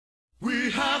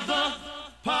have the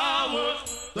power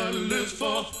that lives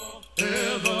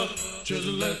forever. Just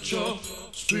let your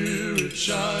spirit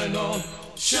shine on,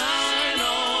 shine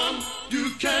on.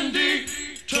 You can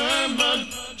determine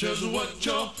just what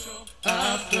you're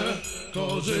after,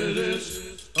 'cause it is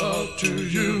up to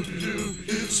you.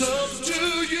 It's up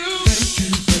to you. Thank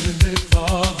you, Heavenly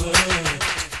Father.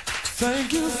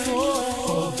 Thank you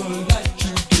for the light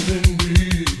you've given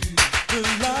me. The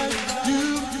light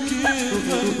you've given me.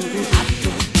 I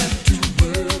don't have to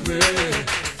worry.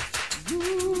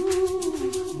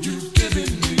 You've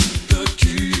given me the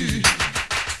key.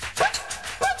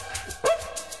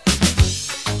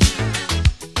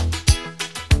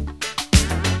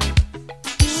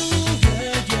 Ooh,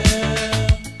 yeah, yeah.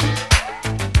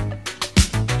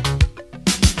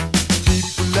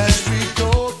 People, as we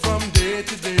go from day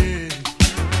to day,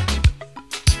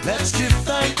 let's give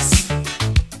thanks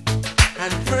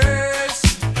and praise.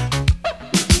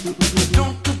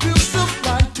 Don't abuse the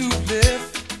right to live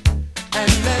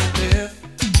and let live.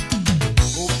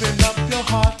 Open up your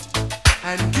heart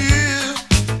and give.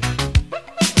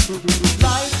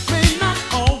 Life may not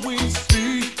always be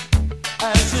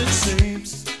as it seems.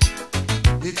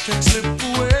 It can slip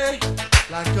away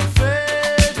like a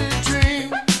faded dream.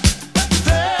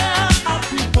 There are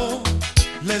people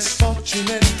less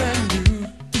fortunate